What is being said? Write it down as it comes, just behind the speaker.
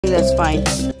that's fine.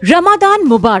 Ramadan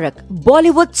Mubarak.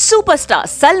 Bollywood superstar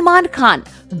Salman Khan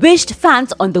wished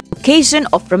fans on the occasion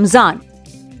of Ramzan.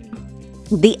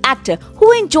 The actor,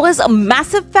 who enjoys a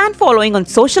massive fan following on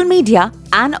social media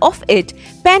and of it,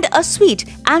 penned a sweet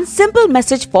and simple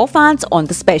message for fans on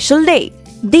the special day.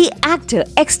 The actor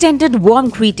extended warm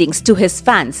greetings to his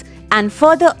fans and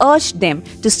further urged them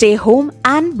to stay home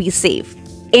and be safe.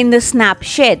 In the snap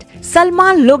shared,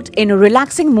 Salman looked in a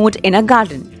relaxing mood in a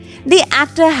garden. The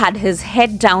actor had his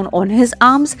head down on his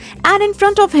arms, and in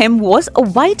front of him was a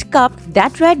white cup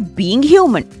that read "Being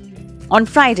Human." On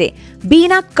Friday,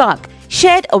 Beena Kak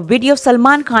shared a video of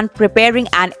Salman Khan preparing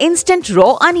an instant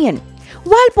raw onion.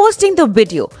 While posting the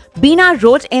video, Beena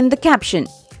wrote in the caption,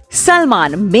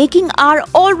 "Salman making our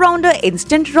all-rounder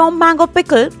instant raw mango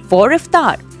pickle for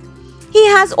Iftar." He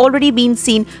has already been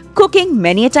seen cooking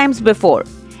many times before.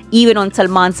 Even on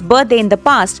Salman's birthday in the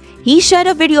past, he shared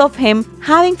a video of him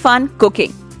having fun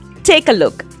cooking. Take a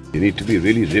look. You need to be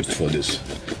really ripped for this.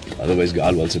 Otherwise,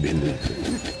 gaal wal se bhin de.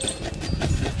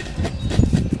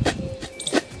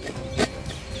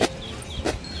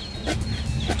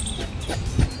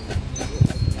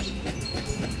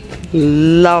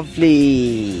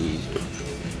 Lovely.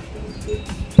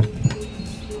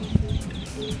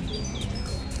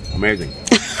 Amazing.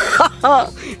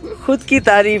 खुद की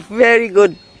तारीफ, very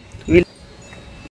good.